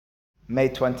May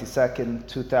 22nd,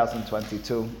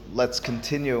 2022. Let's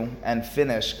continue and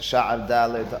finish Sha'ar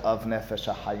Dalid of Nefesh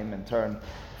HaHayim in turn.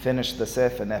 Finish the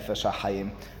Sefer Nefesh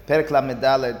HaHayim. Perek Lamed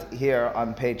Dalid here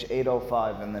on page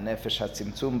 805 in the Nefesh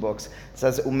HaTzimtzum books. It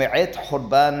says, U'me'et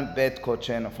Hurban Bet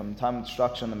Kochenu, from the time of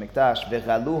destruction of the Mikdash,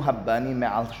 V'galu habbani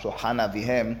me'al shulchan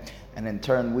avihem, and in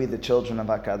turn, we, the children of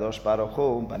HaKadosh Baruch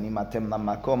Hu, Banim Atem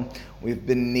Lamakom, we've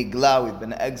been nigla, we've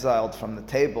been exiled from the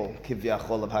table,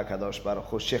 Kivyachol of HaKadosh Baruch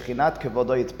Hu. Shechinat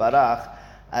Kevodo Yitbarach,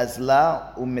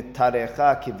 Azla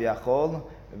U'mitarecha Kivyachol,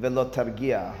 Velo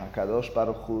Targia. HaKadosh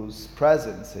Baruch Hu's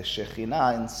presence, his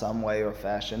Shekhinah, in some way or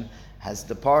fashion, has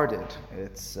departed.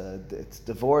 It's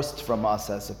divorced from us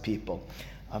as a people.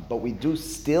 But we do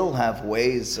still have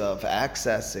ways of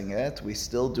accessing it. We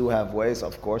still do have ways,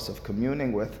 of course, of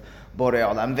communing with Borei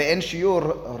Olam. Ve'en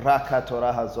shiur rak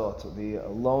haTorah hazot, the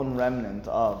lone remnant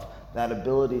of that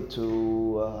ability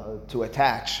to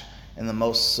attach in the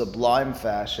most sublime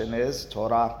fashion is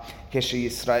Torah. Keshi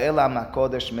Yisrael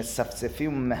HaMakodesh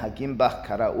mesafsefim mehagim bach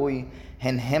karaui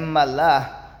hen hem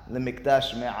malah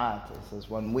L'mikdash me'at. It says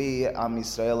when we, Am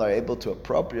Yisrael, are able to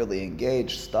appropriately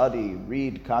engage, study,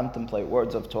 read, contemplate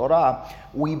words of Torah,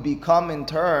 we become in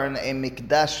turn a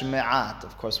mikdash me'at.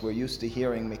 Of course, we're used to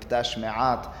hearing mikdash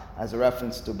me'at as a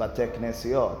reference to Batei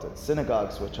Knesiot,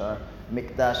 synagogues which are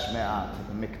mikdash me'at.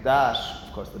 The mikdash,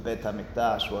 of course, the Beit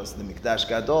HaMikdash was the mikdash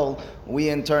gadol. We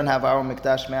in turn have our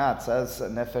mikdash me'at. Says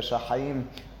Nefesh HaHayim,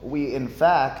 we in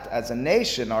fact, as a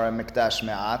nation, are a mikdash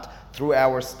me'at through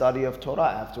our study of Torah.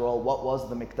 After all, what was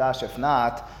the mikdash if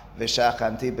not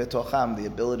v'shachanti betocham, the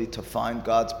ability to find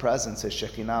God's presence, His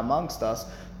Shekhinah amongst us?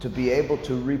 To be able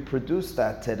to reproduce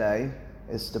that today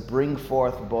is to bring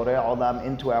forth Borei Olam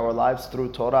into our lives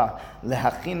through Torah.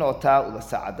 Lehachin ota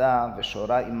ulesa'ada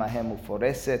v'shora imahem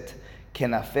uforeset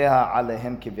kenafeha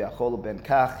alehem kivyachol ben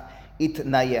kach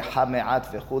התנייחה מעט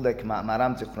וכולי,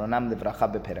 כמאמרם זיכרונם לברכה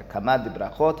בפרק כמה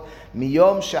דברכות,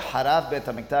 מיום שחרב בית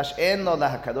המקדש אין לו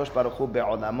להקדוש ברוך הוא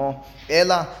בעולמו,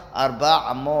 אלא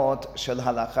 4 אמות של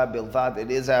הלכה בלבד.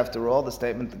 It is, after all, the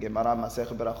statement, the Gemara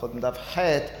Masechet Berachot Daf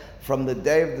Het, from the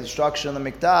day of the destruction of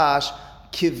the Mikdash,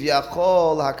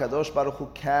 Kivyachol, HaKadosh Baruch Hu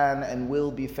can and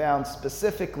will be found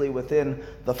specifically within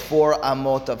the 4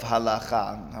 amot of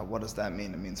halacha. Now, what does that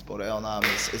mean? It means Borei Olam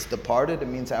is departed. It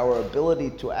means our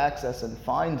ability to access and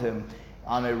find Him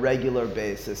on a regular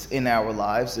basis in our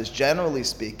lives is, generally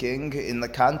speaking, in the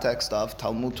context of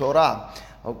Talmud Torah.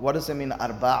 What does it mean, 4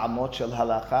 amot shel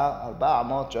halacha? 4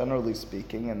 amot, generally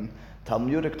speaking, and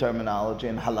Talmudic terminology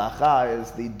in halacha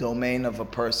is the domain of a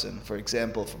person. For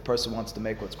example, if a person wants to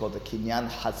make what's called a kinyan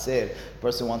haser, a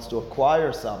person wants to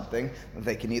acquire something,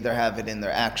 they can either have it in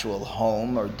their actual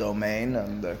home or domain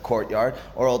and their courtyard,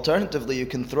 or alternatively, you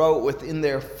can throw it within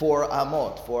their 4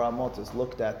 amot. 4 amot is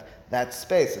looked at that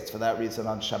space. It's for that reason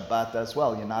on Shabbat as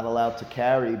well. You're not allowed to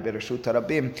carry Birshut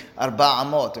Rabim 4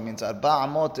 amot. It means 4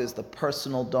 amot is the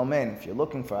personal domain. If you're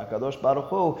looking for HaKadosh Baruch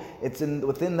Hu, it's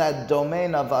within that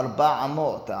domain of 4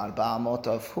 amot. 4 amot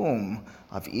of whom?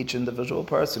 Of each individual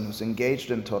person who's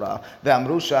engaged in Torah.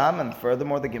 Ve'amru sham, and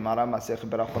furthermore, the Gemara Masechet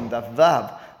Berachot Daf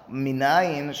Vav,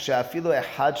 מניין שאפילו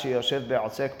אחד שיושב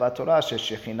בעוסק בתורה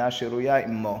ששכינה שרויה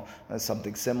עמו. There's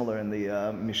something similar in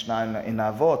the Mishnah in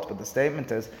Avot, but the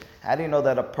statement is, how do you know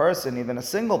that a person, even a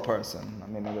single person, I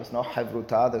mean, there's no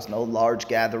Havruta, there's no large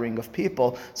gathering of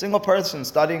people, single person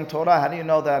studying Torah, how do you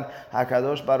know that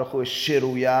HaKadosh Baruch Hu is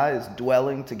shiruya, is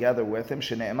dwelling together with him?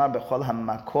 Shene'emar bechol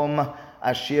hamakom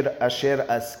Asher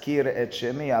askir et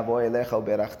shemi avo elecha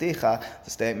uberachticha. The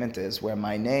statement is, where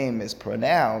my name is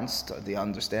pronounced, the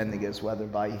understanding is whether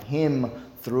by him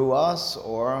through us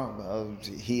or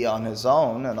he on his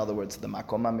own, in other words, the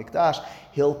Makom HaMikdash,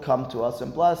 he'll come to us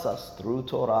and bless us. Through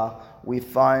Torah, we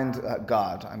find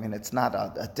God. I mean, it's not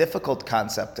a difficult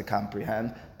concept to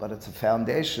comprehend, but it's a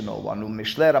foundational one.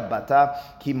 Mishle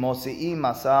Rabbata ki mosi'i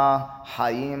masa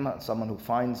hayim. Someone who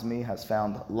finds me has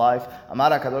found life.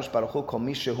 Amar HaKadosh Baruch Hu kol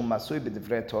mi shehu masui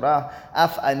b'divrei Torah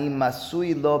af ani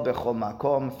masui lo bechol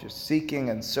makom. If you're seeking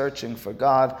and searching for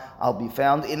God, I'll be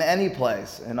found in any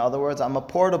place. In other words, I'm a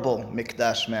portable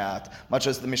mikdash me'at. Much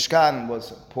as the Mishkan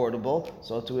was portable,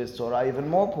 so too is Torah even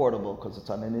more portable because it's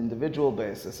on an individual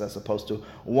basis as opposed to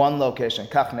one location.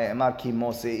 Kach ne'emar ki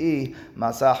mosi'i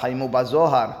masa hayimu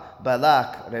bazohar.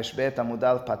 Balak, Resh Bet Amud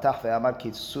Aleph Patach ve'amar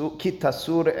ki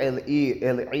tasur el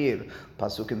ir.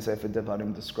 Pasuk in Sefer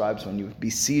Devarim describes when you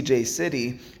besiege a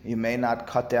city, you may not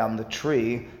cut down the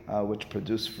tree which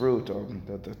produce fruit, or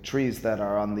the trees that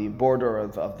are on the border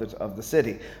of the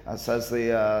city. Says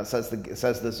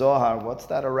the Zohar, what's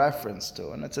that a reference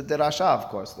to? And it's a dirasha, of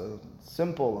course. The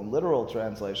simple and literal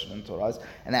translation in Torah is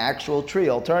an actual tree.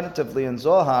 Alternatively, in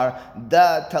Zohar,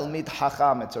 da Talmid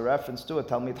Hacham, it's a reference to a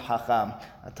Talmid Hacham.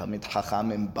 A Talmid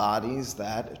Hacham embodies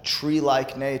that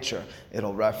tree-like nature.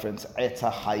 It'll reference Etz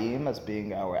HaChaim as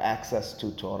being our access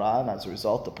to Torah, and as a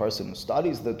result, the person who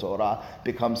studies the Torah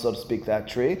becomes, so to speak, that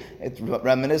tree. It's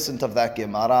reminiscent of that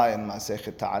Gemara in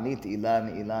Masechet Ta'anit,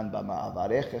 Ilan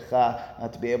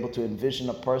b'ma'avarechecha. To be able to envision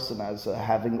a person as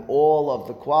having all of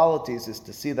the qualities is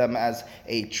to see them as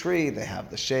a tree. They have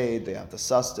the shade, they have the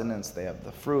sustenance, they have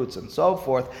the fruits, and so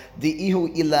forth. The ihu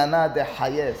ilana de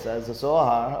hayes, as a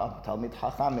Zohar of Talmid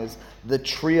Hacham, is the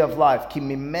tree of life. Ki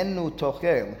mimenu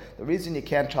tochel. The reason you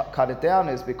can't cut it down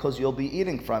is because you'll be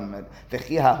eating from it.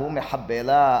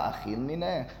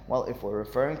 Well, if we're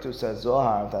referring to, says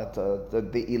Zohar, that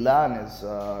the ilan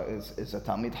is a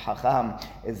Talmid Hacham,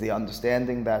 is the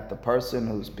understanding that the person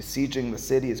who's besieging the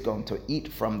city is going to eat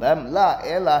from them. La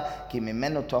ela ki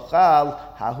mimenu tochal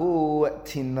hahu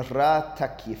tinra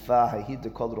takifa hahi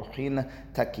dekol ruchin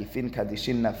takifin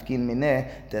kadishin nafkin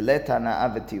mineh deleta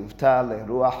na'aveti uvta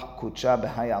leruach kucha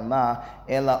behayalma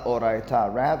ela oraita.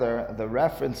 Rather, the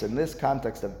reference in this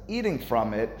context of eating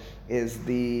from it is that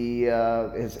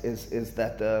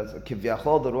the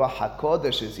kivyachol, the Ruach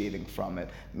HaKodesh, is eating from it,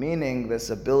 meaning this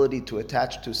ability to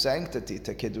attach to sanctity,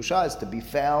 to kedusha, is to be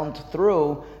found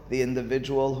through the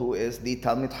individual who is the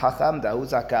Talmid Hacham, Dahu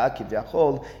Zakah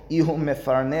kivyachol, ihu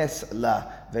mefarnes la,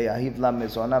 ve'yahiv la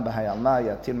mezona b'hayalma,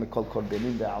 yatir mikol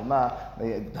korbenim be'alma.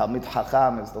 The Talmid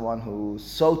Hacham is the one who,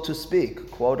 so to speak,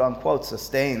 quote unquote,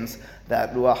 sustains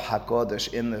that Ruach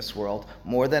HaKodesh in this world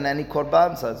more than any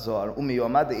korban, says Zohar.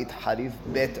 Umiyomad it harif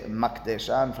bet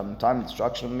makdeshan, from the time of the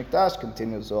destruction of Mikdash,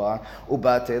 continues Zohar.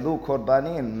 Ubatelu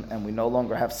korbanin, and we no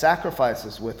longer have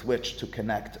sacrifices with which to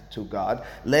connect to God.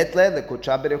 Letle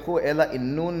lekucha berechu ela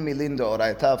innun milin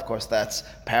deoraita. Of course, that's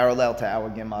parallel to our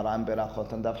Gemara in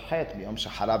Berachot and Dav Het biyom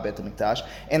shahara bet Mikdash.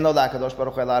 En lo lakadosh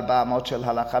baruch el arba amot shel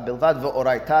halacha bilvad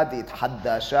veoraita dit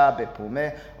haddasha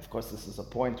bepumeh. Of course, this is a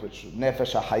point which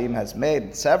Nefesh HaChaim has made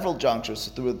in several junctures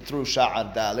through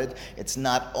Sha'ar Daled. It's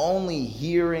not only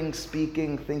hearing,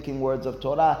 speaking, thinking words of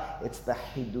Torah, it's the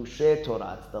Hidushei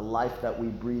Torah. It's the life that we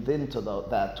breathe into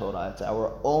that Torah. It's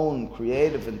our own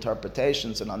creative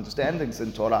interpretations and understandings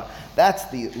in Torah. That's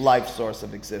the life source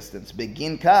of existence.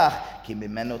 Begin kach, ki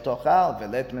mimenu tochal,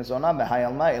 velet mezona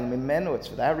behayalma el mimenu. It's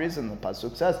for that reason the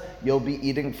Pasuk says, you'll be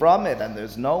eating from it, and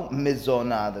there's no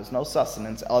mizona, there's no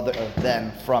sustenance other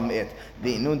than from it.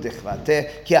 V'inun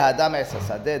dichvate ki adam es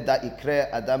hasadeh da ikre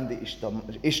adam di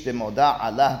ishtemoda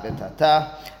alah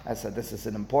vetata. I said this is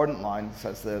an important line. It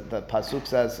says the pasuk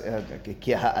says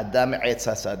ki adam etz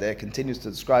hasadeh, continues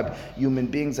to describe human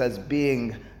beings as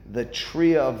being the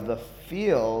tree of the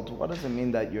field. What does it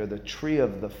mean that you're the tree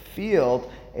of the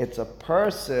field? It's a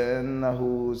person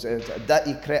who's da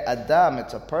ikre adam.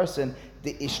 It's a person.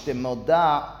 The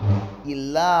ishtemoda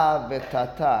ila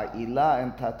vetata. Ila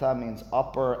and tata means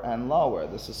upper and lower.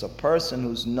 This is a person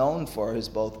who's known for his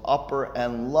both upper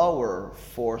and lower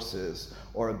forces,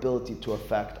 or ability to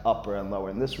affect upper and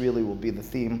lower. And this really will be the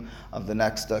theme of the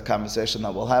next conversation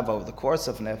that we'll have over the course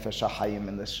of Nefesh HaChaim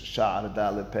in this Sha'ar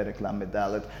Daled, Perek Lamed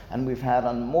Daled. And we've had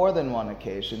on more than one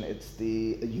occasion, it's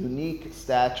the unique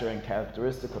stature and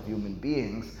characteristic of human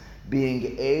beings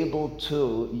being able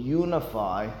to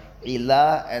unify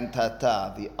Ila and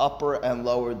Tata, the upper and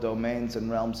lower domains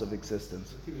and realms of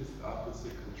existence. I think it's the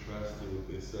opposite, contrasting with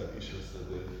this Isha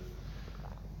Sadeh,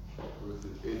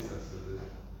 versus Eitz HaSadeh.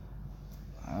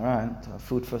 All right,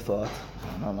 food for thought.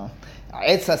 I don't know.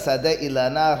 Eitz HaSadeh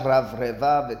ilana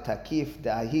ravreva v'takif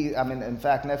dahi. I mean, in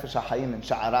fact, Nefesh HaChaim in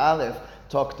Sha'ar Aleph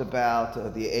talked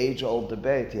about the age-old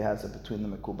debate he has between the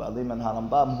Mekubalim and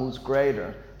Harambam, who's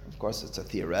greater. Of course, it's a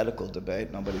theoretical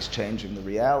debate. Nobody's changing the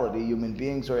reality. Human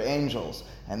beings are angels.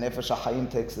 And Nefesh HaChaim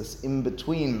takes this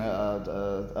in-between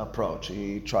approach.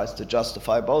 He tries to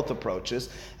justify both approaches.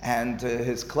 And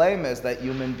his claim is that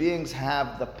human beings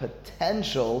have the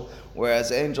potential,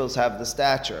 whereas angels have the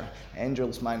stature.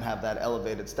 Angels might have that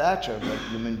elevated stature, but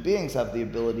human beings have the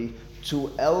ability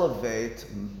to elevate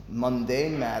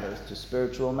mundane matters to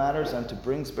spiritual matters and to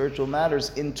bring spiritual matters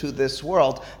into this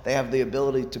world. They have the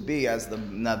ability to be, as the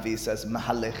Navi says,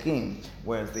 mahalechim,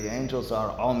 whereas the angels are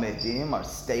omedim, are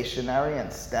stationary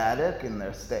and static in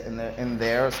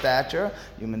their stature.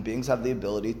 Human beings have the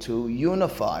ability to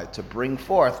unify, to bring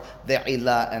forth the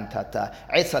ilah and tata.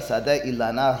 Isa sadeh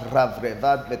ilana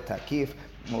ravrevad betakif.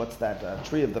 What's that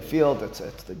tree of the field? It's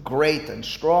the great and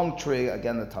strong tree.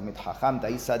 Again, the Talmid Chacham,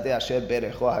 Da'isadeh Asher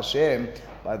Berecho Hashem.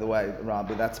 By the way,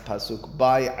 Rabbi, that's pasuk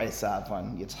by Esav.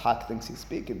 When Yitzhak thinks he's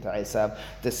speaking to Esav,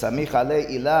 Desamich ale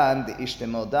ilan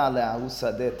deishtemoda le'ahu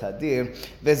sadeh tadir.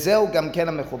 Vezeu gam ken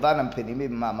המכוון הפנימי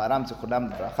במאמרם זיכרונם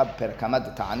לברכה בפרק כמה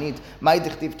דתענית. מהי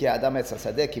דכתיב כי האדם עץ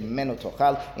השדה כי ממנו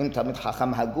תאכל, אם תלמיד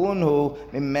חכם הגון הוא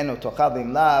ממנו תאכל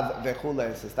ואם לאו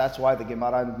וכולי. That's why the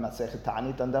Gemara in Masechet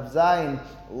Ta'anit on Daf Zayin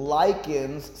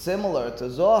likens, similar to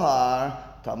Zohar,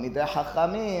 Talmidei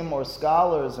Chachamim, or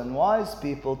scholars and wise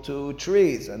people, to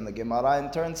trees. And the Gemara in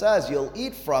turn says, you'll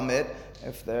eat from it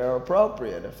if they're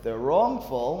appropriate. If they're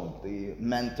wrongful, the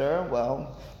mentor,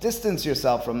 well, distance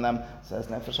yourself from them. Says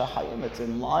Nefesh HaChaim, it's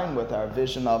in line with our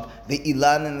vision of the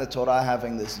Ilan in the Torah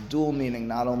having this dual meaning,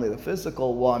 not only the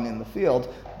physical one in the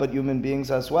field, but human beings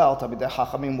as well. Talmidei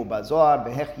Chachamim ubazohar,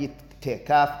 behech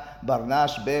יתקף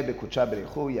ברנש בקודשה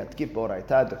בריחו יתקיף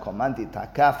באורייתא דקומנדי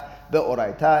תקף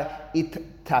באורייתא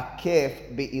יתקף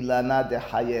באילנה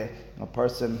דחיה. A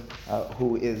person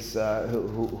who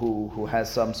has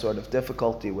some sort of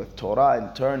difficulty with Torah,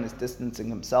 in turn is distancing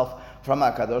himself from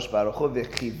HaKadosh Baruch Hu.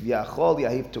 וכביכול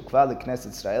יהיב תקווה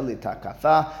לכנסת ישראל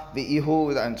לתקפה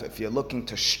ואיהו. And if you're looking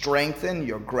to strengthen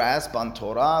your grasp on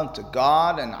Torah, to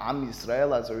God and Am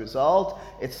Yisrael as a result,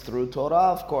 it's through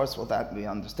Torah, of course. Well, that we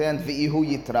understand. ואיהו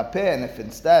יתרפא. And if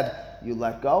instead you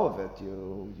let go of it,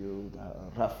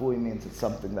 rafui means it's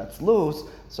something that's loose.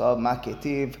 So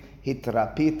maketiv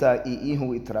hitrapita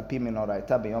iihu hitrapi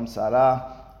minorayta biyom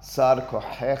sara sar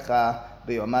kohecha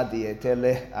ביומא דייתה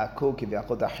לעכו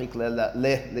כביכול דחיק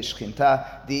לשכינתה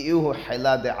דאיהו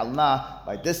חילה דעלמא.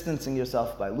 By distancing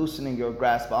yourself, by loosening your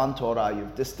grasp on Torah,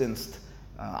 you've distanced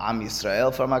Am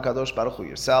Yisrael from HaKadosh Baruch Hu,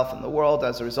 yourself and the world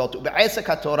as a result. U'be'esek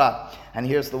HaTorah. And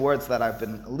here's the words that I've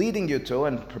been leading you to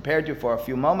and prepared you for a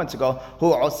few moments ago.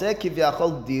 Hu oseh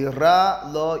kivyachol dira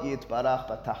lo yitbarach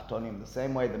batachtonim. The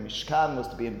same way the Mishkan was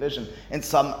to be envisioned in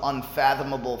some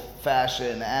unfathomable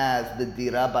fashion as the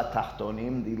dira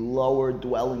batachtonim, the lower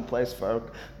dwelling place for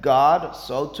God,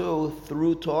 so too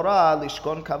through Torah,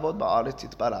 lishkon kavod ba'aretz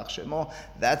yitbarach shemo.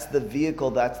 That's the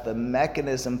vehicle, that's the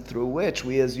mechanism through which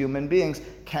we as human beings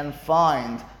can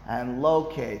find and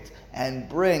locate and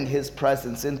bring His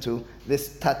presence into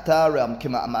this Tataram,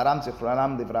 Kima Amaram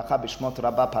Zichronam Livracha Bishmot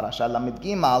Rabba Parasha Lamid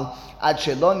Gimal, Ad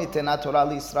Shelo Nitena Torah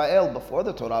LiYisrael. Before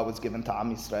the Torah was given to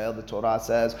Am Yisrael, the Torah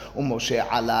says, Umoshe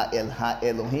Ala El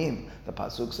HaElohim. The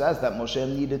Pasuk says that Moshe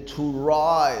needed to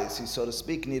rise, he, so to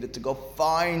speak, needed to go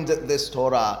find this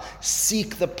Torah,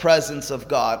 seek the presence of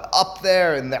God up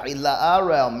there in the Ila'ah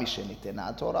realm. Mishe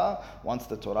Nitena Torah. Once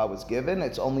the Torah was given,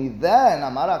 it's only then,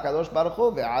 Amar HaKadosh Baruch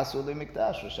Hu, Ve'asu Li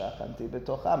Mikdash, V'shachanti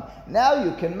B'tocham. Now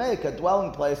you can make a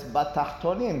dwelling place,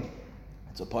 Batachtonim.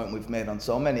 It's a point we've made on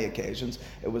so many occasions.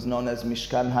 It was known as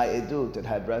Mishkan HaEdut. It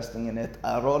had resting in it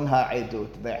Aron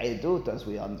HaEdut. The Edut, as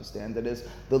we understand it, is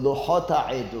the Luchot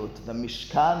HaEdut. The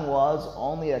Mishkan was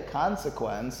only a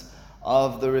consequence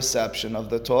of the reception of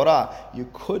the Torah. You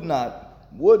could not,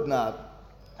 would not,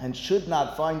 and should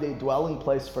not find a dwelling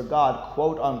place for God,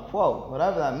 quote unquote,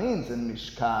 whatever that means in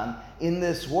Mishkan, in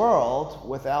this world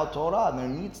without Torah. And there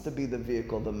needs to be the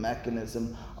vehicle, the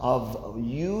mechanism of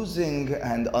using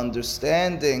and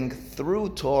understanding through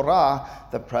Torah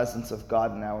the presence of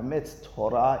God in our midst.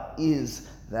 Torah is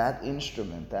that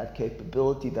instrument, that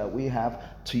capability that we have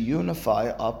to unify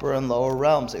upper and lower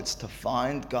realms. It's to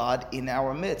find God in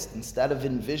our midst instead of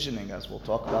envisioning, as we'll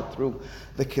talk about through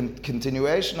the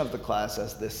continuation of the class,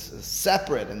 as this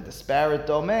separate and disparate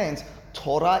domains.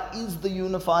 Torah is the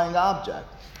unifying object.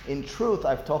 In truth,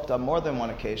 I've talked on more than one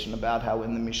occasion about how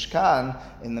in the Mishkan,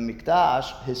 in the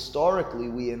Mikdash, historically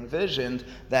we envisioned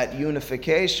that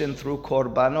unification through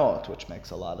korbanot, which makes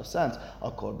a lot of sense.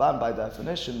 A korban, by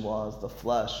definition, was the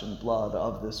flesh and blood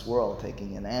of this world,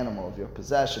 taking an animal of your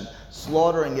possession,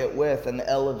 slaughtering it with an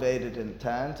elevated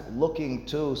intent, looking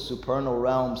to supernal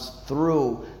realms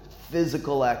through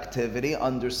physical activity,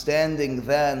 understanding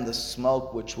then the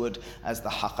smoke which would, as the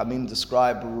Hachamim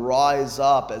describe, rise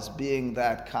up as being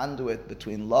that conduit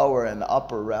between lower and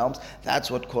upper realms.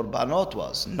 That's what korbanot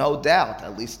was, no doubt,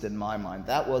 at least in my mind.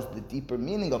 That was the deeper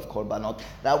meaning of korbanot.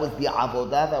 That was the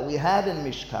avodah that we had in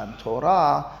Mishkan.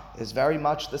 Torah is very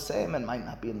much the same. It might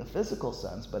not be in the physical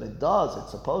sense, but it does.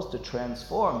 It's supposed to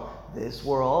transform this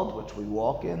world which we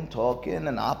walk in, talk in,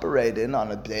 and operate in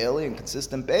on a daily and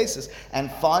consistent basis,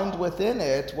 and find within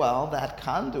it, well, that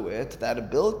conduit, that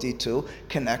ability to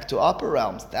connect to upper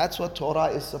realms. That's what Torah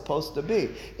is supposed to be.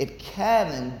 It can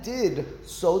and did,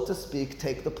 so to speak,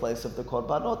 take the place of the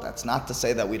korbanot. That's not to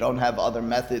say that we don't have other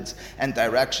methods and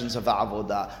directions of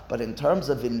avodah, but in terms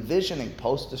of envisioning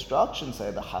post-destruction,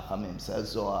 say the Chachamim, says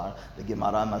Zohar, the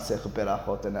Gemara Masech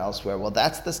Berachot, and elsewhere, well,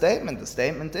 that's the statement. The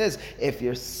statement is, if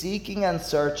you're seeking and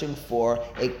searching for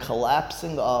a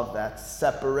collapsing of that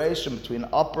separation between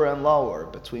upper and lower,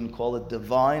 between, call it,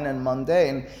 divine and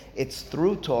mundane, it's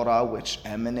through Torah, which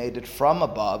emanated from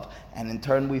above. And in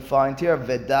turn we find here,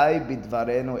 Vedai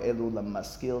bidvarenu elu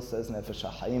lamaskil, says Nefesh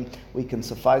HaChaim, we can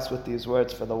suffice with these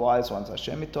words for the wise ones.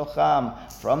 Hashem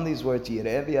mitocham, from these words,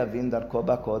 Yireh v'yavin darko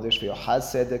b'kodesh v'yochaz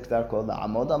sedek darko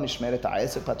la'amod al mishmeret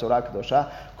ha'esek ha'torah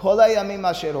kedosha kol hayamim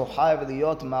asher hu chai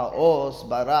v'liyot ma'os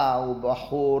bara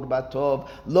u'bachur batov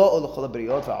lo ulchol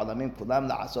ha'briyot v'a'olamim kulam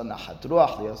la'ason nachat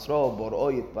ruach liyasro bor'o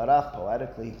yitbarach.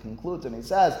 Poetically he concludes and he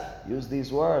says, use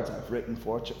these words, I've written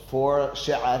four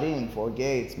she'arim, 4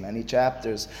 gates, many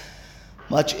chapters.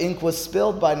 Much ink was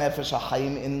spilled by Nefesh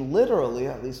HaChaim in literally,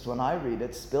 at least when I read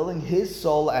it, spilling his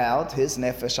soul out, his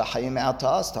Nefesh HaChaim out to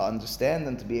us, to understand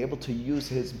and to be able to use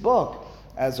his book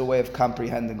as a way of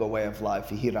comprehending a way of life.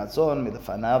 Yehi razon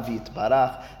milefanav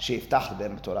yitbarach sheyiftach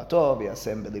libenu torato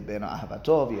v'yasem belibenu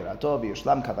ahavato v'yirato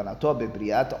v'yushlam kavanato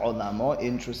bebriat olamo.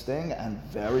 Interesting and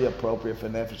very appropriate for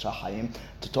Nefesh HaChaim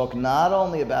to talk not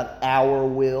only about our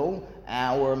will,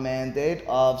 our mandate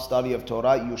of study of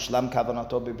Torah, Yushlam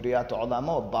Kavanato Bibriat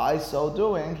Olamo. By so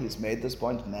doing, he's made this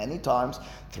point many times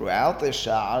throughout the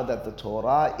Sha'ar that the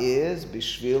Torah is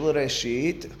Bishvil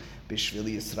Reshit, Bishvil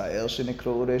Yisrael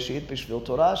Shenikru Reshit, Bishvil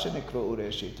Torah Shenikru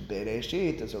Reshit.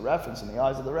 Bereshit is a reference in the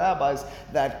eyes of the rabbis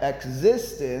that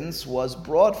existence was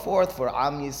brought forth for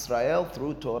Am Yisrael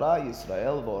through Torah,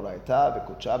 Yisrael Voraita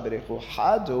V'Kucha Berechu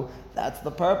Hadu. That's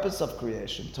the purpose of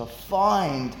creation, to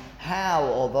find how,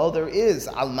 although there is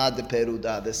Alma de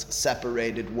Peruda, this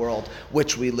separated world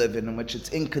which we live in which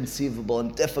it's inconceivable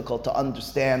and difficult to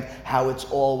understand how it's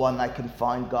all one, I can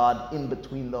find God in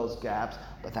between those gaps.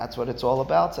 But that's what it's all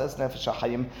about, says Nefesh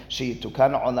HaChaim.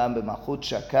 She'itukan olam b'malchut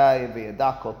shakai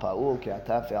v'yedach kol pa'ul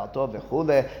ki'ata fe'alto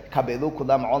v'chule kabelu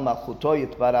kulam on malchuto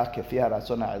yitbarach kefi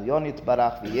harazon ha'elyon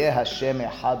yitbarach v'yeh Hashem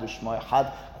echad u'shmo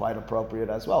echad. Quite appropriate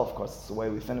as well. Of course, it's the way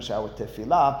we finish our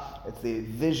tefillah. It's the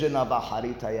vision of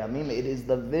Aharit HaYamim. It is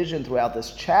the vision throughout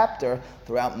this chapter,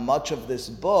 throughout much of this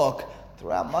book,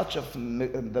 throughout much of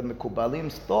the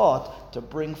Mekubalim's thought, to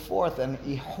bring forth an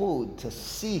ihud, to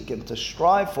seek and to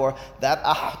strive for that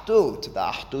ahdut, the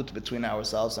ahdut between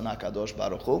ourselves and HaKadosh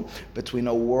Baruch Hu, between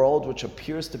a world which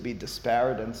appears to be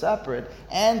disparate and separate,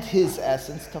 and his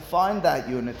essence, to find that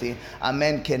unity.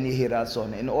 Amen ken yehi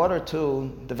razon. In order to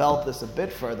develop this a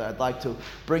bit further, I'd like to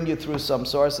bring you through some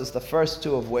sources, the first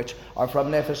 2 of which are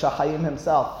from Nefesh HaChaim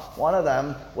himself. One of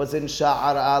them was in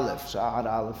Sha'ar Aleph.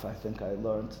 Sha'ar Aleph, I think I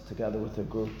learned together with a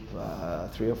group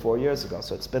 3 or 4 years ago,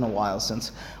 so it's been a while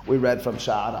since we read from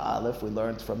Sha'ar Aleph, we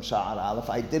learned from Sha'ar Aleph.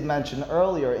 I did mention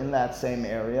earlier in that same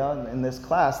area, in this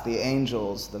class, the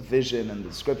angels, the vision and the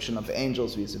description of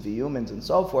angels vis-a-vis humans and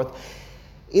so forth.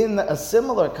 In a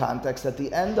similar context, at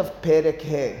the end of Perek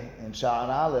He, in Sha'ar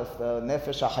Aleph, the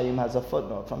Nefesh HaChaim has a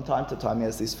footnote. From time to time he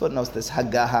has these footnotes, this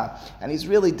Haggaha. And he's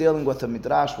really dealing with a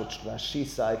Midrash, which Rashi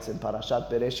cites in Parashat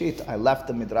Bereshit. I left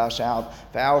the Midrash out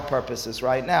for our purposes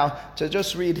right now, to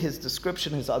just read his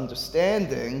description, his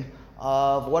understanding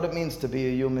of what it means to be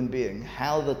a human being,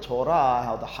 how the Torah,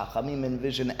 how the Chachamim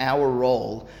envision our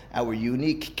role, our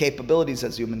unique capabilities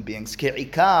as human beings.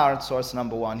 Ke'ikar, source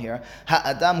number 1 here,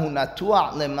 ha'adam hu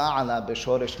natua' lema'ala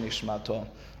b'shoresh nishmato.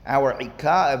 Our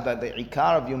ikar, the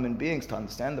ikar of human beings, to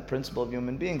understand the principle of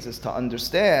human beings, is to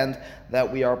understand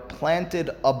that we are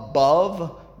planted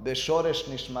above B'shoresh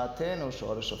nishmatenu.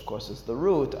 Shoresh, of course, is the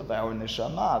root of our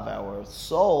neshama, of our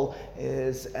soul,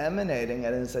 is emanating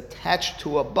and is attached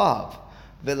to above.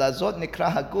 V'lazot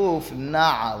nikra haguf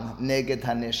na'al neged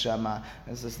haneshama.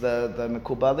 This is the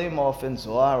Mekubalim often,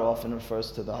 Zohar often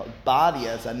refers to the body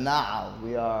as a na'al.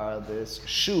 We are this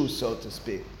shoe, so to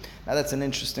speak. Now that's an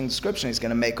interesting description. He's going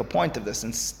to make a point of this.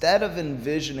 Instead of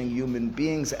envisioning human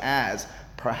beings as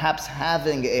perhaps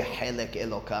having a helek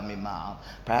elokam mima'al,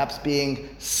 perhaps being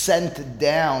sent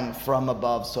down from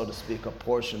above, so to speak, a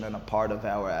portion and a part of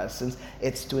our essence,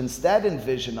 it's to instead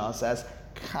envision us as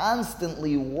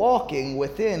constantly walking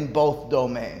within both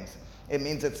domains. It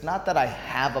means it's not that I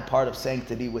have a part of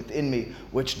sanctity within me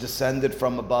which descended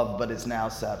from above but is now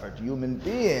severed. Human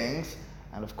beings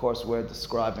and of course we're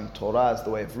describing Torah as the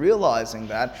way of realizing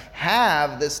that,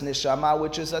 have this neshama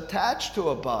which is attached to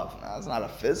above. Now, it's not a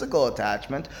physical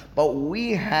attachment, but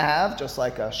we have, just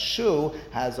like a shoe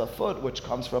has a foot which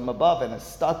comes from above and is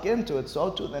stuck into it, so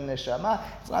too the neshama.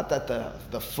 It's not that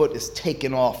the foot is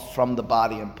taken off from the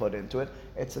body and put into it.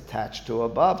 It's attached to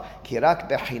above. כי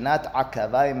רק בחינת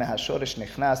עקבי מהשורש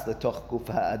נכנס לתוך גוף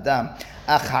האדם.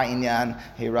 אך העניין,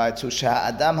 he writes, הוא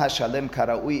שהאדם השלם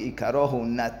כראוי עיקרו הוא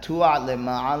נטוע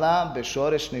למעלה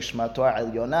בשורש נשמתו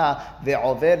העליונה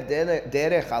ועובר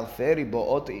דרך אלפי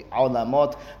ריבועות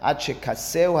עולמות עד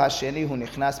שכסהו השני הוא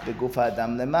נכנס בגוף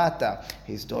האדם למטה.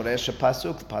 He's דורש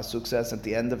הפסוק. The pasuk says at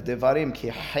the end of דברים,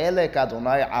 כי חלק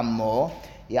אדוני עמו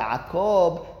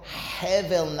Yaakov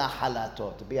hevel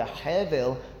nahalato. To be a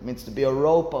hevel means to be a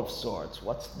rope of sorts.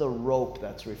 What's the rope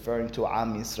that's referring to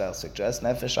Am Yisrael? Suggests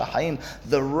Nefesh HaChaim.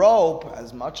 The rope,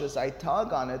 as much as I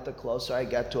tug on it, the closer I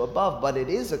get to above. But it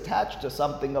is attached to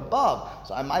something above.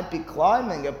 So I might be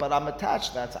climbing it, but I'm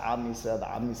attached. That's Am Yisrael.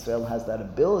 Am Yisrael has that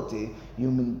ability.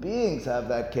 Human beings have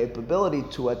that capability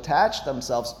to attach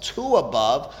themselves to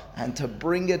above and to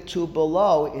bring it to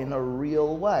below in a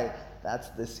real way. That's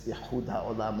this Ihud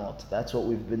HaOlamot. That's what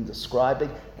we've been describing.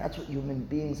 That's what human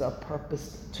beings are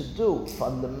purposed to do.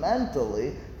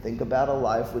 Fundamentally, think about a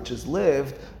life which is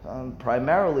lived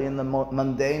primarily in the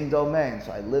mundane domain.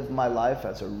 So I live my life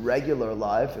as a regular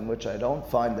life in which I don't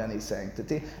find any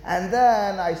sanctity. And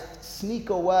then I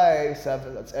sneak away,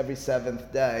 that's every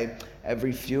seventh day,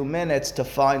 every few minutes to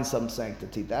find some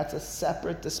sanctity. That's a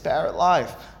separate, disparate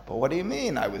life. But what do you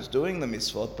mean? I was doing the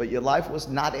mitzvot, but your life was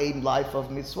not a life of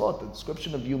mitzvot. The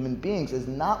description of human beings is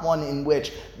not one in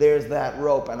which there's that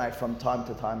rope and I from time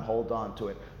to time hold on to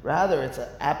it. Rather, it's an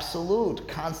absolute,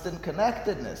 constant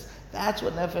connectedness. That's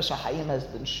what Nefesh HaChaim has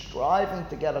been striving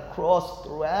to get across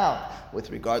throughout with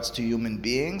regards to human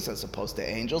beings as opposed to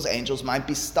angels. Angels might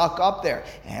be stuck up there.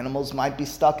 Animals might be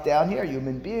stuck down here.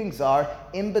 Human beings are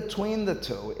in between the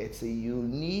two. It's a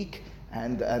unique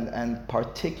and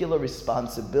particular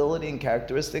responsibility and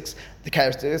characteristics, the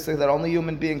characteristics that only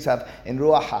human beings have in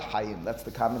Ruach HaChaim. That's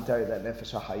the commentary that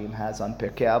Nefesh HaChaim has on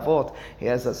Pirkei Avot. He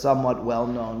has a somewhat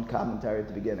well-known commentary at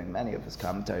the beginning. Many of his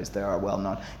commentaries there are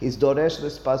well-known. He's Doresh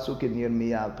this pasuk in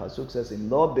Yirmiyah. Pasuk says, in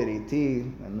Lo Biriti,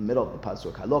 in the middle of the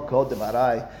pasuk, Halo Kol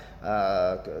Devarai,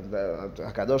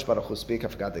 HaKadosh Baruch Hu speak, I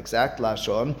forgot the exact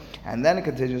lashon, and then it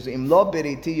continues, Im lo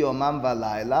biriti yomam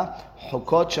v'layla,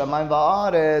 chukot shamayim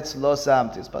va'aretz lo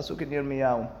samti. It's pasuk in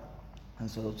Yirmiyahu.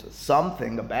 And so it's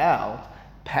something about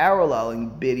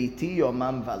paralleling biriti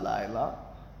yomam v'layla,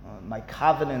 my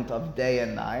covenant of day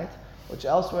and night, which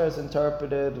elsewhere is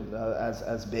interpreted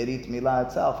as Berit Milah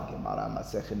itself,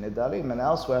 and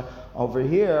elsewhere over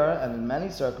here, and in many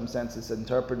circumstances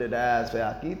interpreted as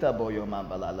Ve'akita bo yomam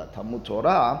v'layla Talmud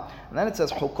Torah, and then it says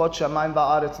Chukot shamayim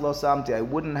va'aretz lo samti. I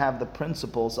wouldn't have the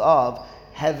principles of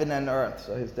heaven and earth.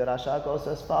 So his derasha goes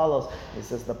as follows. He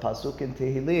says the pasuk in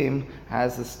Tehillim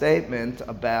has a statement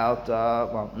about,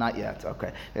 well, not yet,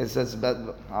 okay. It says, but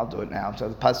I'll do it now. So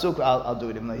the pasuk, I'll do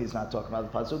it even though he's not talking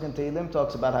about the pasuk in Tehillim,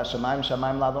 talks about Hashemayim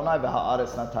shamayim ladonai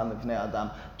v'ha'aretz natan livnei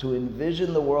adam. To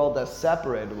envision the world as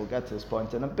separated, we'll get to this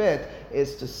point in a bit,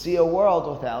 is to see a world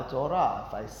without Torah.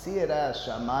 If I see it as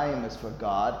shamayim is for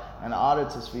God and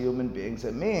aretz is for human beings,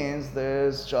 it means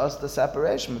there's just a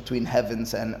separation between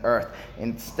heavens and earth.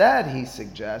 Instead, he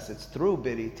suggests it's through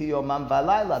Biriti Yomam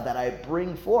V'Layla that I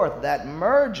bring forth that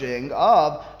merging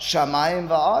of Shamayim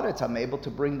V'Aretz. I'm able to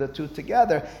bring the two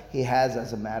together. He has,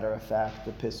 as a matter of fact,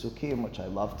 the Pesukim, which I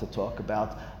love to talk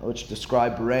about, which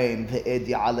describe rain, Ve'ed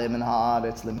Ya'aleh min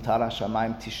ha'aretz limtara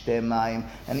shamayim tishteh mayim.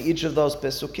 And each of those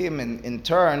Pesukim, in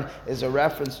turn, is a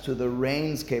reference to the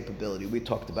rain's capability. We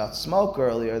talked about smoke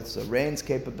earlier. It's the rain's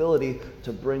capability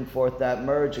to bring forth that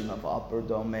merging of upper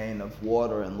domain of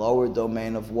water and lower domain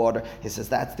of water. He says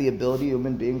that's the ability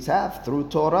human beings have through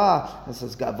Torah. He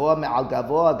says gavoa me'al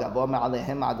gavoa, gavoa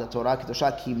me'alehem ad Torah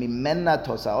kedusha ki mimena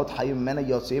tosaot hayim mimena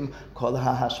yotzim kol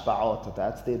ha'hashpa'ot.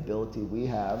 That's the ability we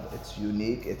have. It's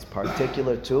unique. It's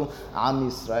particular to Am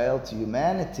Yisrael, to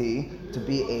humanity, to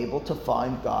be able to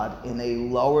find God in a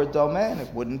lower domain.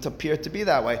 It wouldn't appear to be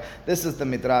that way. This is the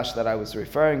midrash that I was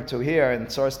referring to here in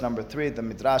source number 3, the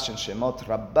midrash in Shemot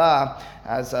Rabbah,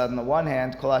 as on the one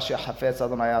hand, kol asher hafetz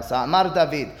Adonai asa. Amar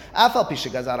David, Afal pi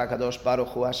shegazar HaKadosh Baruch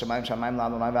Hu Hashemayim shamayim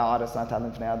la'adonai v'ha'aretz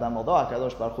natan lifnei adam. Although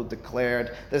HaKadosh Baruch Hu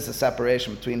declared there's a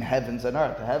separation between heavens and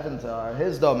earth. The heavens are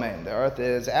His domain. The earth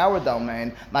is our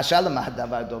domain. Mashal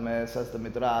ma'adavar domeh, says the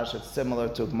Midrash. It's similar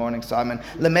to Good Morning Simon.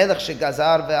 Lemelech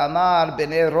shegazar ve'amar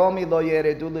b'nei Romi lo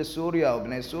yeredu leSuria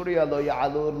u'b'nei Suria lo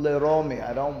ya'alur leRomi.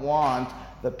 I don't want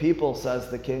the people, says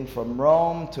the king, from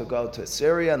Rome to go to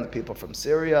Syria, and the people from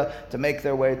Syria to make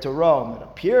their way to Rome. It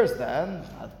appears then,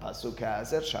 the pasuk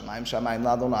has it, Shamayim Shamayim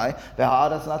Ladonai,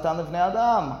 V'ha'aretz natan livnei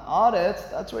Adam. Aretz,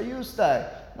 that's where you stay.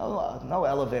 No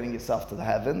elevating yourself to the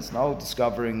heavens, no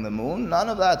discovering the moon, none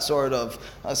of that sort of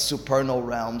supernal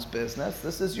realms business.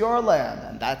 This is your land,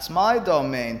 and that's my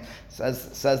domain.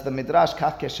 Says the Midrash,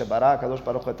 Kach keshebara Kadosh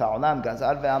Baruch Hu et ha'olam,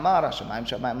 Gazar ve'amar, Hashemayim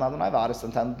shamayim ladonai, v'ha'aretz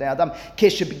natan livnei Adam.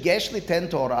 Keshebigesh liten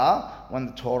Torah, when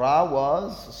the Torah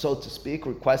was, so to speak,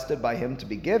 requested by him to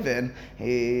be given,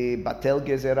 he batel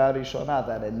gezerah rishonah,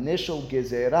 that initial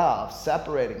gezerah of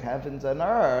separating heavens and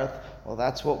earth, well,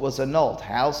 that's what was annulled.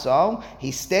 How so?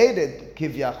 He stated,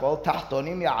 Kivyachol,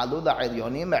 Tahtonim ya'alu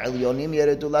la'elyonim, elyonim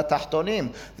yeredu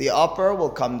la'tahtonim. The upper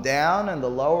will come down and the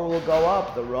lower will go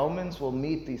up. The Romans will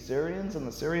meet the Syrians and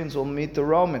the Syrians will meet the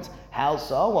Romans. How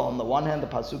so? Well, on the one hand, the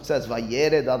pasuk says,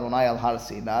 Vayered Adonai al Har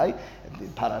Sinai,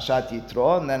 Parashat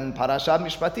Yitro, and then Parashat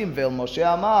Mishpatim, Ve'el Moshe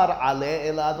Amar, Ale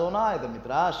el Adonai. The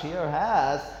Midrash here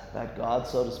has that God,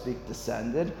 so to speak,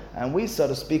 descended, and we, so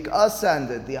to speak,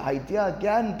 ascended. The idea,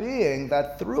 again, being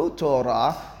that through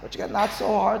Torah, which again, not so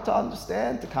hard to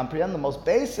understand, to comprehend the most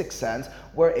basic sense,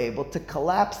 we're able to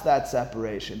collapse that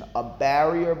separation. A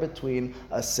barrier between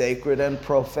a sacred and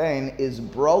profane is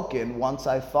broken once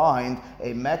I find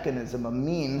a mechanism, a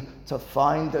mean to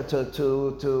find,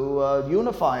 to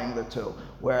unifying the two.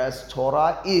 Whereas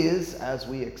Torah is, as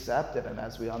we accept it and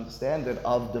as we understand it,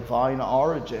 of divine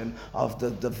origin, of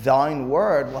the divine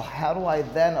word. Well, how do I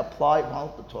then apply?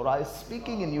 Well, the Torah is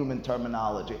speaking in human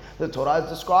terminology. The Torah is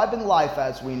describing life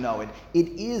as we know it. It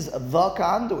is the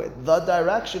conduit, the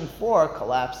direction for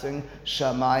collapsing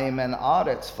Shamayim and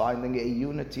Aretz, finding a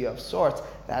unity of sorts.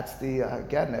 That's the,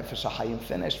 again, Nefesh HaChaim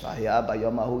finished. V'haya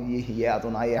bayom hahu yihyeh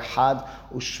Adonai echad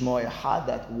u'shmo echad.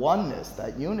 That oneness,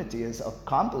 that unity is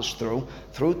accomplished through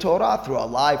Torah, through a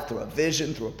life, through a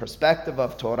vision, through a perspective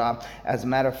of Torah. As a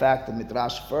matter of fact, the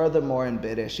Midrash furthermore in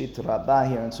Bereshit Rabbah,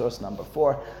 here in source number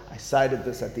 4, I cited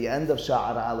this at the end of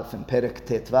Sha'ar Aleph in Perek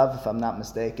Tetvav, if I'm not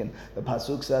mistaken. The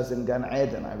pasuk says in Gan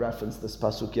Eden, I referenced this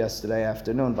pasuk yesterday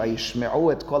afternoon,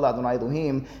 Vayishme'u et kol Adonai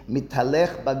Elohim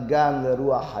mitalech bagan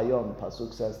leruach hayom. The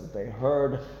pasuk says that they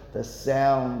heard the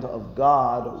sound of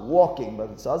God walking, but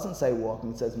it doesn't say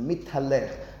walking, it says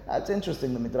mitalech. That's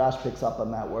interesting, the Midrash picks up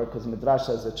on that word, because the Midrash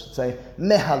says it should say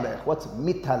mehalech. What's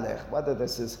mitalech? Whether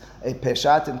this is a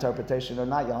peshat interpretation or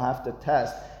not, you'll have to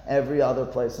test every other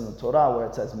place in the Torah where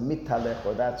it says mitalech,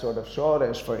 or that sort of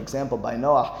shoresh. For example, by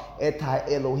Noach, et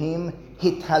ha'elohim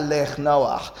hitalech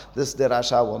Noach. This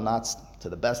derasha will not, to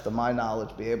the best of my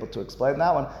knowledge, be able to explain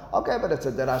that one. Okay, but it's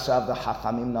a derasha of the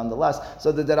Chachamim nonetheless.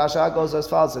 So the derasha goes as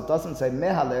follows. It doesn't say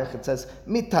mehalech, it says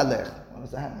mitalech. What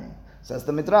does that mean? Says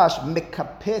the Midrash,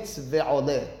 mikapetz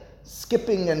ve'oleh,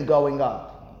 skipping and going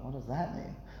up. What does that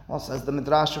mean? Well, says the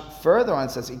Midrash further on, it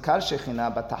says, Ikar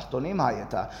shechina batachtonim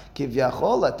hayata,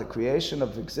 kivyachol, at the creation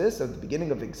of existence, at the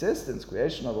beginning of existence,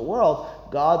 creation of the world,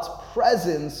 God's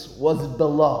presence was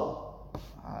below.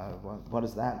 What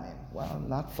does that mean? Well,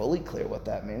 not fully clear what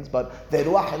that means, but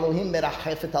Ve'ruach Elohim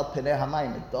merachefet al penei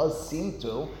hamayim. It does seem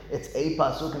to, it's a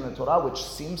pasuk in the Torah which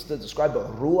seems to describe the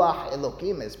Ruach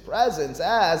Elohim, his presence,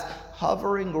 as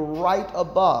hovering right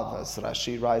above. As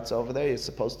Rashi writes over there, you're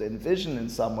supposed to envision in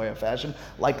some way or fashion,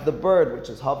 like the bird which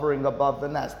is hovering above the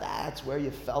nest. That's where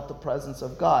you felt the presence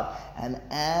of God. And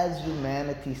as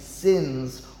humanity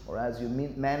sins, or as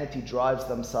humanity drives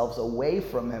themselves away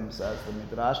from him, says the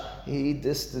Midrash, he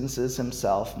distances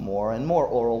himself more and more.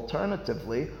 Or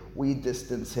alternatively, we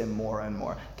distance him more and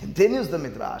more. Continues the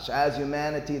Midrash, as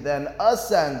humanity then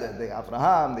ascended, the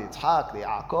Avraham, the Yitzhak, the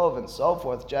Yaakov, and so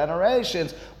forth,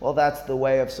 generations, well, that's the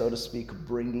way of, so to speak,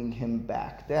 bringing him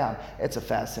back down. It's a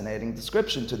fascinating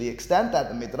description to the extent that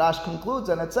the Midrash concludes,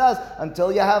 and it says,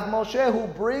 until you have Moshe who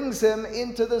brings him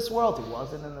into this world. He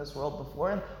wasn't in this world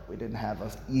before him. We didn't have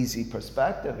an easy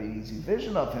perspective, an easy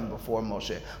vision of him before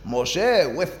Moshe.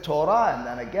 Moshe with Torah, and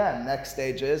then again, next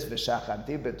stage is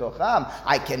V'shachanti b'tocham.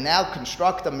 I can now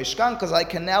construct a Mishkan because I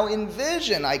can now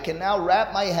envision, I can now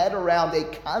wrap my head around a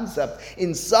concept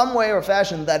in some way or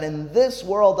fashion that in this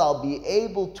world I'll be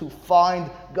able to find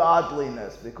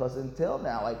godliness, because until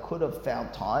now I could have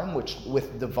found time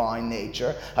with divine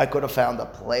nature. I could have found a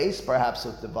place perhaps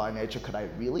with divine nature. Could I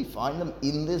really find them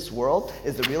in this world?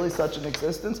 Is there really such an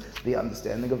existence? The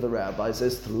understanding of the rabbis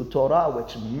is through Torah,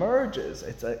 which merges.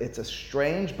 It's a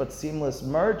strange but seamless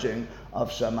merging of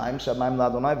Shamayim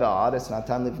Ladonai V'Ha'aretz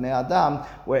Natan Livnei Adam.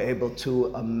 We're able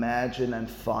to imagine and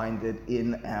find it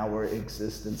in our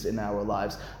existence, in our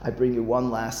lives. I bring you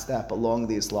one last step along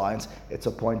these lines. It's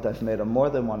a point I've made on more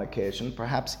than than one occasion,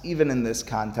 perhaps even in this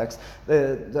context.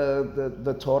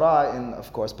 The Torah in,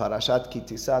 of course, Parashat Ki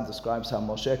Tisa describes how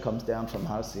Moshe comes down from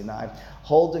Har Sinai,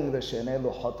 holding the Shenei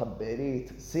Luchot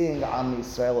HaBerit, seeing Am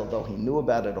Yisrael, although he knew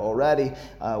about it already,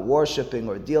 worshipping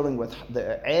or dealing with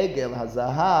the Egel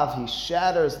HaZahav, he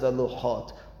shatters the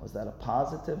Luchot. Was that a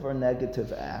positive or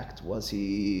negative act? Was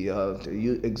he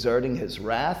exerting his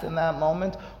wrath in that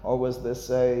moment, or was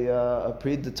this a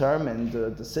predetermined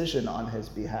decision on his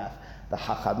behalf? The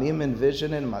Chachamim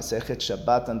envision in Masechet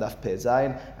Shabbat and Daf Pei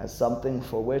Zayin as something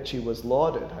for which he was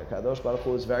lauded. HaKadosh Baruch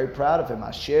Hu was very proud of him.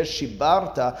 Asher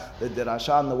Shibarta, the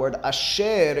Dirasha on the word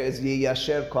Asher is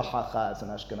Yasher Kochacha, as an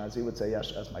Ashkenazi would say,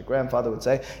 as my grandfather would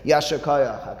say, Yasher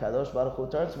Koyach. HaKadosh Baruch Hu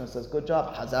turns to him and says, good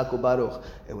job, Hazaku Baruch.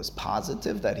 It was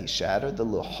positive that he shattered the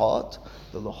Luchot.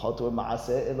 The Luchot were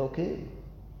Ma'aseh Elokim.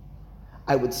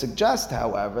 I would suggest,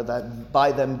 however, that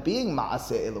by them being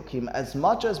Ma'aseh Elokim, as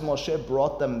much as Moshe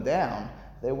brought them down,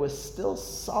 there was still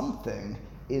something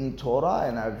in Torah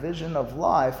and our vision of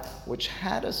life which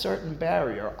had a certain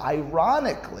barrier.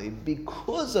 Ironically,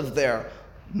 because of their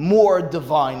more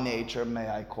divine nature, may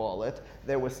I call it,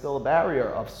 there was still a barrier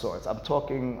of sorts. I'm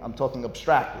talking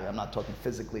abstractly. I'm not talking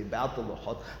physically about the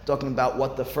Luchot. I'm talking about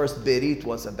what the first Berit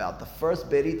was about. The first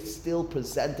Berit still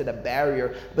presented a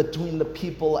barrier between the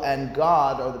people and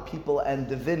God, or the people and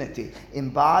divinity,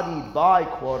 embodied by,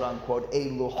 quote unquote, a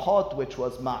Luchot, which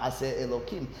was Ma'aseh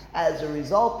Elokim. As a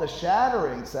result, the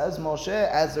shattering, says Moshe,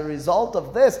 as a result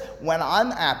of this, when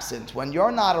I'm absent, when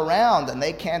you're not around and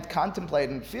they can't contemplate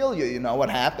and feel you, you know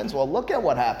what happens? Well, look at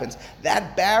what happens.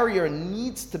 That barrier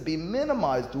needs to be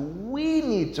minimized. We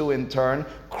need to, in turn,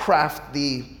 craft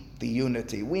the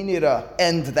unity. We need to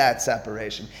end that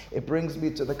separation. It brings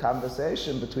me to the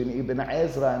conversation between Ibn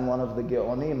Ezra and one of the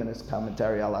Geonim in his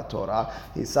commentary ala Torah.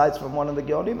 He cites from one of the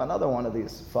Geonim another one of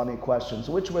these funny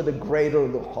questions. Which were the greater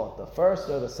Luchot, the first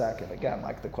or the second? Again,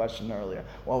 like the question earlier,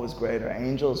 what was greater,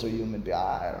 angels or human beings?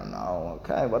 I don't know,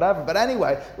 okay, whatever. But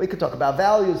anyway, we could talk about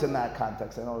values in that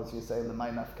context. I know as you say in the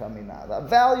Ma'inaf Kamina.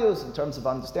 Values in terms of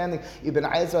understanding. Ibn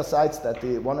Ezra cites that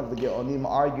one of the Geonim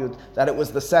argued that it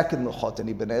was the second Luchot, and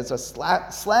Ibn Ezra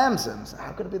slams him. So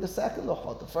how could it be the second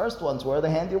Luchot? The first ones were the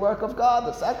handiwork of God.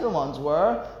 The second ones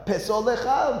were Pisol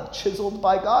Lechad, chiseled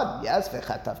by God. Yes,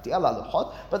 Vechatavti ala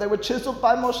Luchot, but they were chiseled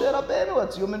by Moshe Rabbeinu.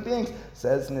 It's human beings.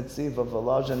 Says Nitziv of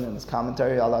Volozhin in his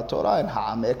commentary ala Torah in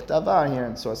Ha'amek Davar here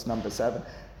in source number 7.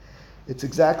 It's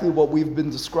exactly what we've been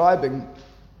describing.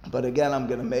 But again, I'm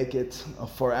going to make it,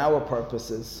 for our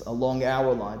purposes, along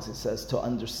our lines. It says to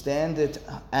understand it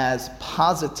as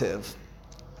positive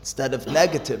instead of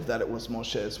negative, that it was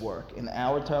Moshe's work. In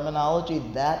our terminology,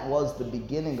 that was the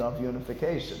beginning of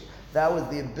unification. That was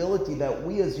the ability that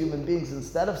we as human beings,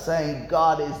 instead of saying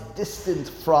God is distant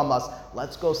from us,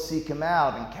 let's go seek him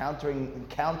out, encounter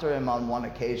him on one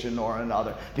occasion or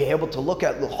another, be able to look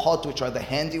at Luchot, which are the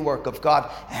handiwork of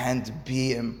God, and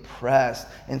be impressed.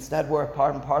 Instead, we're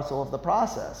part and parcel of the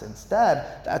process.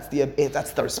 Instead, that's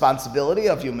the responsibility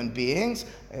of human beings.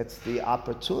 It's the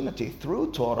opportunity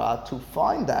through Torah to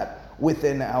find that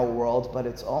within our world, but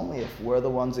it's only if we're the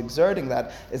ones exerting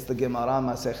that. It's the Gemara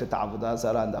Masechet Avodah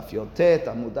Zarah and Daf Yotet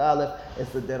Amud Aleph.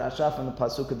 It's the Derasha from the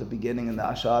pasuk at the beginning in the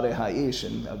Asharei Ha'ish,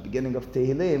 in the beginning of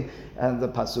Tehillim, and the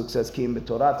pasuk says Kim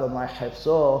b'Torat Adonai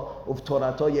Hefso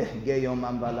u'v'Torato Yehge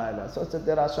Yomam V'Layla. So it's a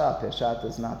Derasha. Peshat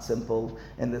is not simple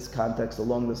in this context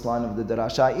along this line of the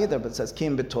Derasha either, but it says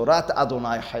Kim b'Torat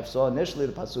Adonai Hefso. Initially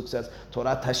the pasuk says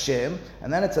Torat Hashem,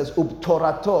 and then it says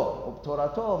u'v'Torato.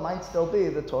 U'v'Torato might still be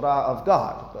the Torah of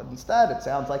God, but instead it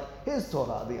sounds like his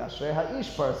Torah, the Ashrei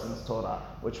Ha'ish person's Torah.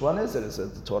 Which one is it? Is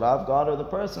it the Torah of God or the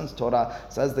person's Torah?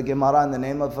 Says the Gemara in the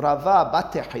name of Rava,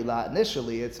 Batehila.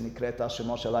 Initially it's Nikret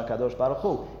Shemo Shel HaKadosh Baruch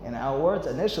Hu. In our words,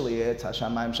 initially it's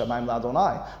Hashamayim Shamayim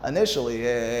L'Adonai. Initially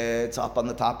it's up on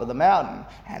the top of the mountain.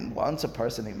 And once a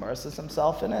person immerses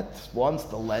himself in it, once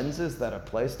the lenses that are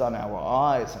placed on our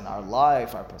eyes and our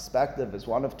life, our perspective is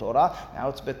one of Torah, now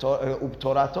it's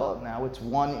Torato. Now it's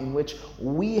one in which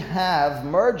we have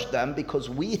merged them because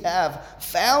we have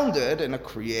found it in a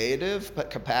creative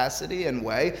capacity and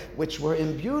way which we're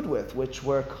imbued with, which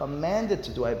we're commanded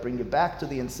to do. I bring you back to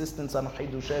the insistence on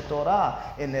Chidushei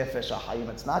Torah in Nefesh HaChaim.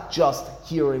 It's not just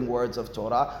hearing words of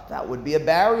Torah. That would be a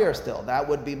barrier still. That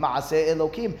would be Ma'aseh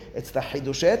Elokim. It's the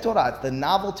Chidushei Torah. It's the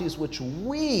novelties which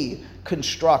we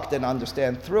construct and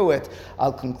understand through it.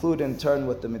 I'll conclude in turn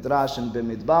with the Midrash in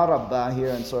Bimidbar Rabbah here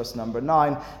in source number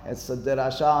 9. It's the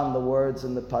Derasha on the words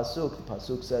in the pasuk. The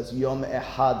pasuk says Yom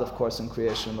Echad, of course, in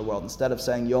creation of the world. Instead of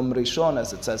saying Yom Rishon,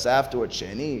 as it says afterwards,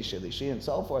 Sheni, Shelishi, and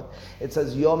so forth, it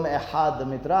says Yom Echad, the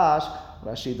Midrash.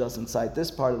 Rashi doesn't cite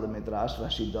this part of the Midrash.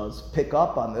 Rashi does pick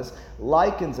up on this,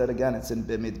 likens it again. It's in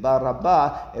Bimidbar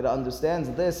Rabbah. It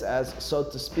understands this as, so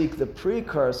to speak, the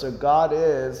precursor. God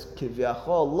is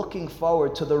Kivyachol looking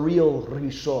forward to the real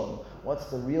Rishon. What's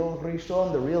the real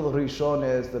Rishon? The real Rishon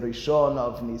is the Rishon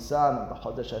of Nisan, of the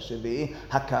Chodesh HaShevi'i,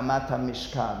 Hakamat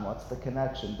HaMishkan. What's the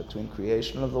connection between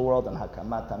creation of the world and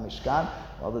Hakamat HaMishkan?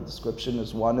 Well, the description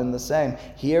is one and the same.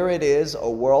 Here it is, a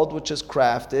world which is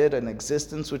crafted, an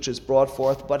existence which is brought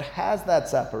forth, but has that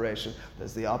separation.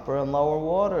 There's the upper and lower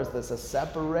waters. There's a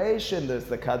separation. There's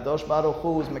the Kadosh Baruch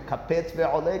Hu, Mekapet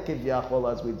ve'oleh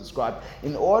kivyachol, as we described.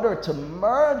 In order to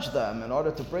merge them, in order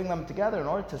to bring them together, in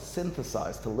order to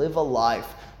synthesize, to live a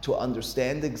life, to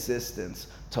understand existence,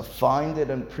 to find it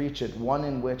and preach it, one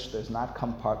in which there's not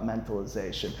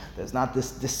compartmentalization. There's not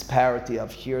this disparity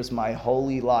of here's my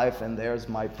holy life and there's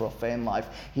my profane life.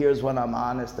 Here's when I'm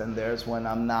honest and there's when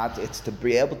I'm not. It's to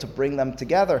be able to bring them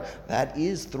together. That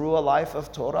is through a life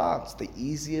of Torah. It's the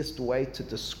easiest way to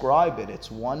describe it. It's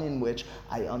one in which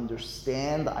I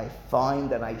understand, I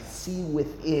find, and I see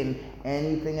within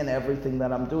anything and everything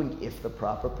that I'm doing, if the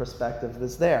proper perspective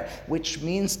is there. Which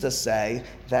means to say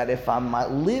that if I'm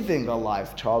living a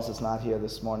life, Charles is not here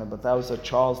this morning, but that was a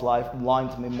Charles line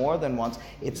to me more than once.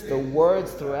 It's the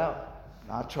words throughout.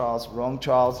 Not Charles, wrong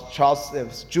Charles. It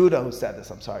was Judah who said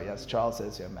this. I'm sorry. Yes, Charles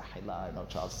is here. I know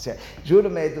Charles is here. Judah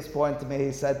made this point to me.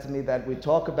 He said to me that we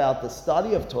talk about the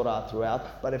study of Torah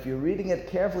throughout, but if you're reading it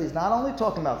carefully, he's not only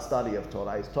talking about study of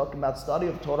Torah, he's talking about study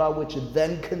of Torah, which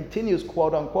then continues,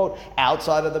 quote unquote,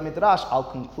 outside of the Midrash. I'll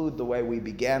conclude the way we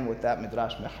began with that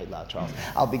Midrash. Charles.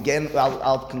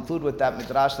 I'll conclude with that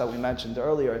Midrash that we mentioned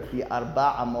earlier. It's the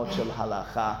Arba Amot Shel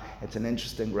Halacha. It's an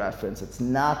interesting reference. It's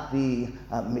not the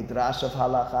Midrash of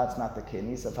Halacha, it's not the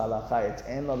Kenis of Halacha, it's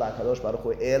En Lo LaKadosh Baruch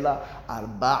Hu Ela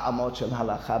Arba Amot Shel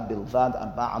Halacha Bilvad.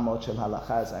 Arba Amot Shel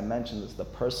Halacha, as I mentioned, is the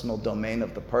personal domain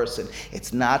of the person.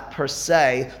 It's not per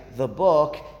se the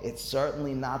book, it's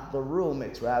certainly not the room,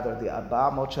 it's rather the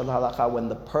Arba Amot Shel Halacha, when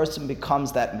the person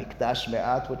becomes that Mikdash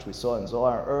Me'at, which we saw in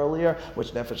Zohar earlier,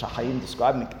 which Nefesh HaChaim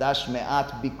described, Mikdash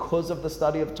Me'at, because of the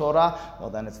study of Torah, well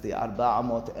then it's the Arba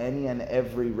Amot. Any and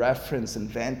every reference and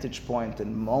vantage point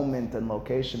and moment and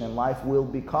location in life will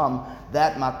become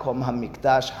that Makom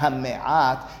HaMikdash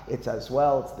HaMe'at. It's as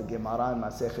well, it's the Gemara in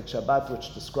Masechet Shabbat,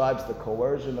 which describes the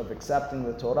coercion of accepting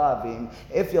the Torah, being,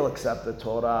 if you'll accept the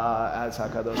Torah, as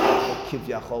HaKadosh Baruch Hu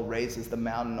Kivyachol raises the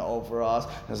mountain over us,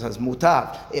 it says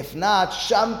Mutav. If not,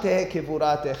 Sham Teh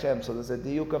Kivuratechem. So there's a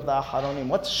diuk of the Aharonim.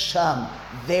 What's Sham?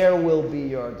 There will be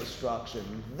your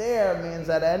destruction. There means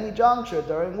at any juncture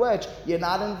during which you're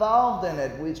not involved in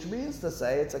it, which means to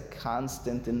say it's a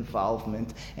constant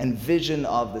involvement and vision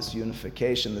of this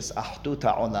unification, this Ahdut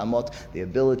HaOlamot, the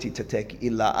ability to take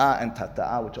Ila'ah and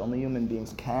Tata'ah, which only human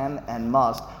beings can and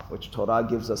must, which Torah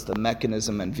gives us the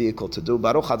mechanism and vehicle to do.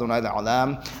 Baruch Adonai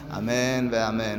Le'olam. Amen ve'amen.